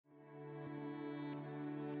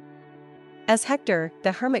As Hector,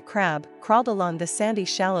 the hermit crab, crawled along the sandy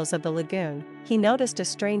shallows of the lagoon, he noticed a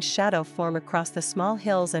strange shadow form across the small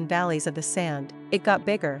hills and valleys of the sand. It got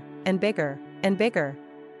bigger, and bigger, and bigger.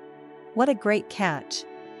 "What a great catch!"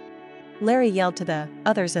 Larry yelled to the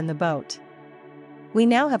others in the boat. "We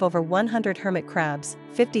now have over 100 hermit crabs,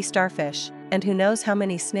 50 starfish, and who knows how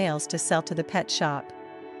many snails to sell to the pet shop.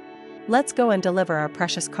 Let's go and deliver our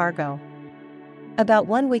precious cargo." About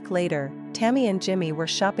 1 week later, Tammy and Jimmy were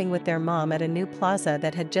shopping with their mom at a new plaza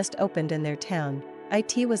that had just opened in their town.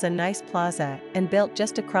 It was a nice plaza and built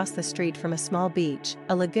just across the street from a small beach,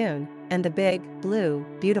 a lagoon, and the big, blue,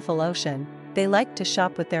 beautiful ocean. They liked to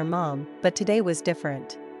shop with their mom, but today was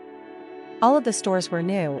different. All of the stores were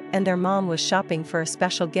new, and their mom was shopping for a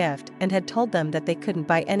special gift and had told them that they couldn't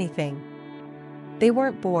buy anything. They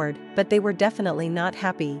weren't bored, but they were definitely not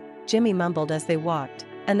happy. Jimmy mumbled as they walked.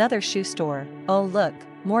 "Another shoe store. Oh look,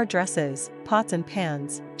 more dresses, pots and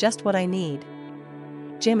pans, just what I need."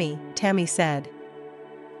 "Jimmy," Tammy said.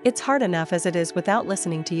 "It's hard enough as it is without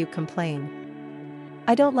listening to you complain.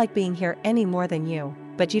 I don't like being here any more than you,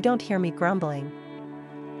 but you don't hear me grumbling."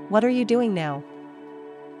 "What are you doing now?"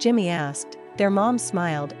 Jimmy asked. Their mom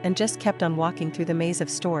smiled and just kept on walking through the maze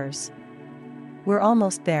of stores. "We're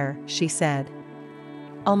almost there," she said.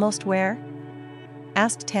 "Almost where?"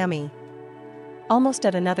 asked Tammy. "Almost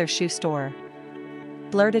at another shoe store,"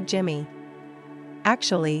 blurted Jimmy.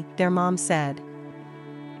 "Actually," their mom said,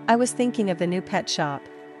 "I was thinking of the new pet shop.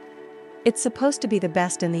 It's supposed to be the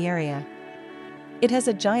best in the area. It has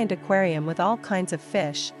a giant aquarium with all kinds of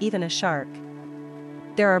fish, even a shark.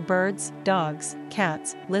 There are birds, dogs,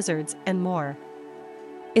 cats, lizards, and more.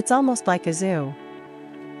 It's almost like a zoo.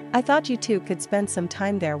 I thought you two could spend some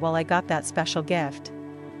time there while I got that special gift."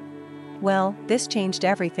 Well, this changed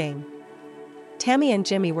everything. Tammy and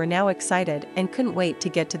Jimmy were now excited and couldn't wait to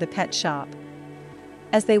get to the pet shop.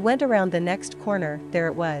 As they went around the next corner, there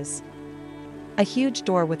it was. A huge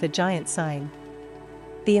door with a giant sign.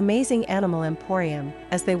 The Amazing Animal Emporium.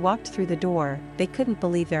 As they walked through the door, they couldn't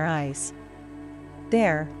believe their eyes.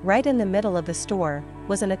 There, right in the middle of the store,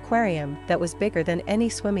 was an aquarium that was bigger than any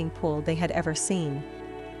swimming pool they had ever seen.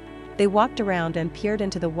 They walked around and peered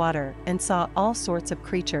into the water and saw all sorts of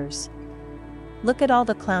creatures. "Look at all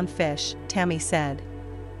the clownfish," Tammy said.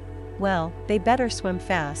 "Well, they better swim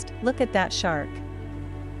fast. Look at that shark,"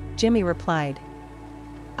 Jimmy replied.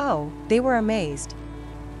 Oh, they were amazed.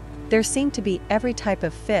 There seemed to be every type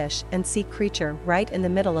of fish and sea creature right in the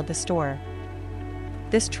middle of the store.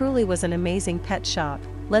 This truly was an amazing pet shop.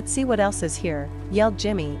 "Let's see what else is here," yelled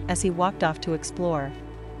Jimmy as he walked off to explore.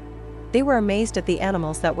 They were amazed at the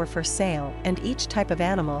animals that were for sale, and each type of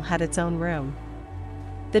animal had its own room.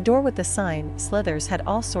 The door with the sign, Slithers, had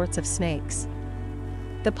all sorts of snakes.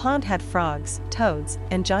 The pond had frogs, toads,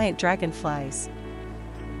 and giant dragonflies.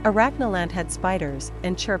 Arachnoland had spiders,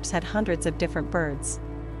 and Chirps had hundreds of different birds.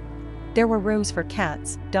 There were rooms for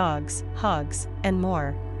cats, dogs, hogs, and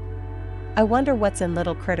more. "I wonder what's in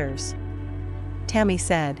Little Critters," Tammy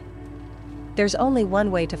said. "There's only one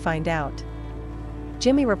way to find out,"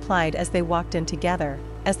 Jimmy replied as they walked in together.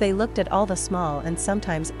 As they looked at all the small and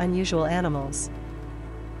sometimes unusual animals,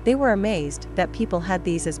 they were amazed that people had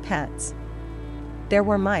these as pets. There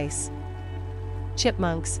were mice,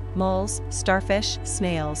 chipmunks, moles, starfish,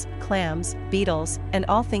 snails, clams, beetles, and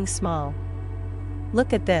all things small.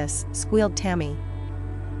 "Look at this," squealed Tammy.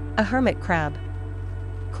 "A hermit crab."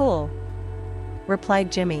 "Cool,"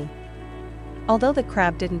 replied Jimmy. Although the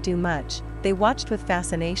crab didn't do much, they watched with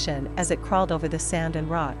fascination as it crawled over the sand and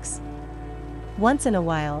rocks. Once in a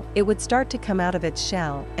while, it would start to come out of its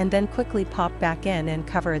shell and then quickly pop back in and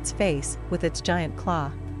cover its face with its giant claw.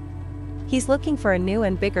 "He's looking for a new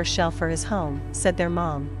and bigger shell for his home," said their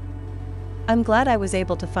mom. "I'm glad I was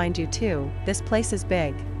able to find you too. This place is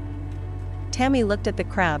big." Tammy looked at the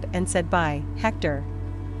crab and said, "Bye, Hector.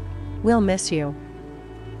 We'll miss you."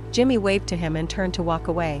 Jimmy waved to him and turned to walk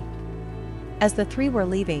away. As the three were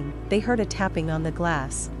leaving, they heard a tapping on the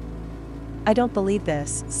glass. "I don't believe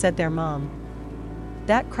this," said their mom.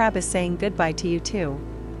 "That crab is saying goodbye to you too.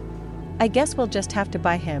 I guess we'll just have to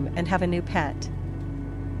buy him and have a new pet."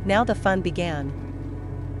 Now the fun began.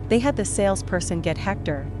 They had the salesperson get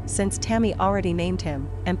Hector, since Tammy already named him,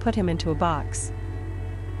 and put him into a box.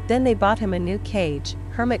 Then they bought him a new cage,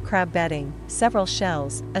 hermit crab bedding, several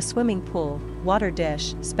shells, a swimming pool, water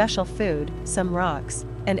dish, special food, some rocks,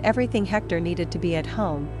 and everything Hector needed to be at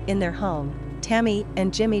home, in their home. Tammy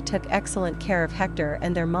and Jimmy took excellent care of Hector,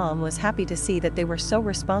 and their mom was happy to see that they were so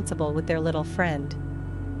responsible with their little friend.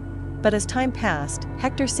 But as time passed,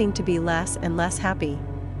 Hector seemed to be less and less happy.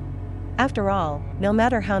 After all, no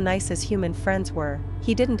matter how nice his human friends were,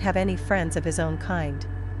 he didn't have any friends of his own kind.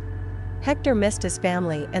 Hector missed his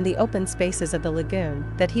family and the open spaces of the lagoon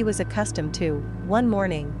that he was accustomed to. One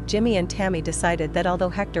morning, Jimmy and Tammy decided that although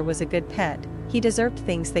Hector was a good pet, he deserved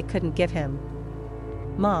things they couldn't give him.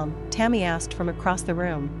 "Mom," Tammy asked from across the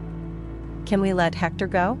room. "Can we let Hector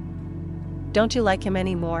go? Don't you like him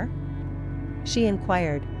anymore?" she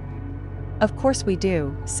inquired. "Of course we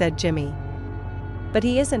do," said Jimmy. "But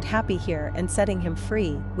he isn't happy here and setting him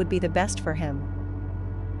free would be the best for him."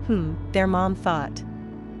 Their mom thought.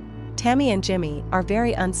 "Tammy and Jimmy are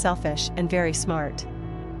very unselfish and very smart.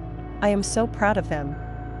 I am so proud of them."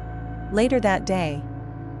 Later that day,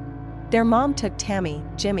 their mom took Tammy,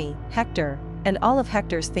 Jimmy, Hector, and all of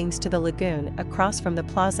Hector's things to the lagoon across from the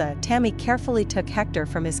plaza. Tammy carefully took Hector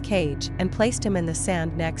from his cage and placed him in the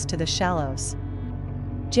sand next to the shallows.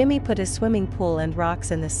 Jimmy put his swimming pool and rocks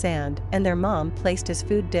in the sand, and their mom placed his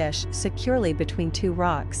food dish securely between two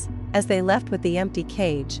rocks. As they left with the empty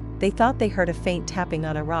cage, they thought they heard a faint tapping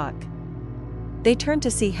on a rock. They turned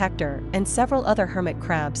to see Hector and several other hermit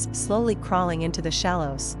crabs slowly crawling into the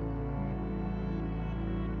shallows.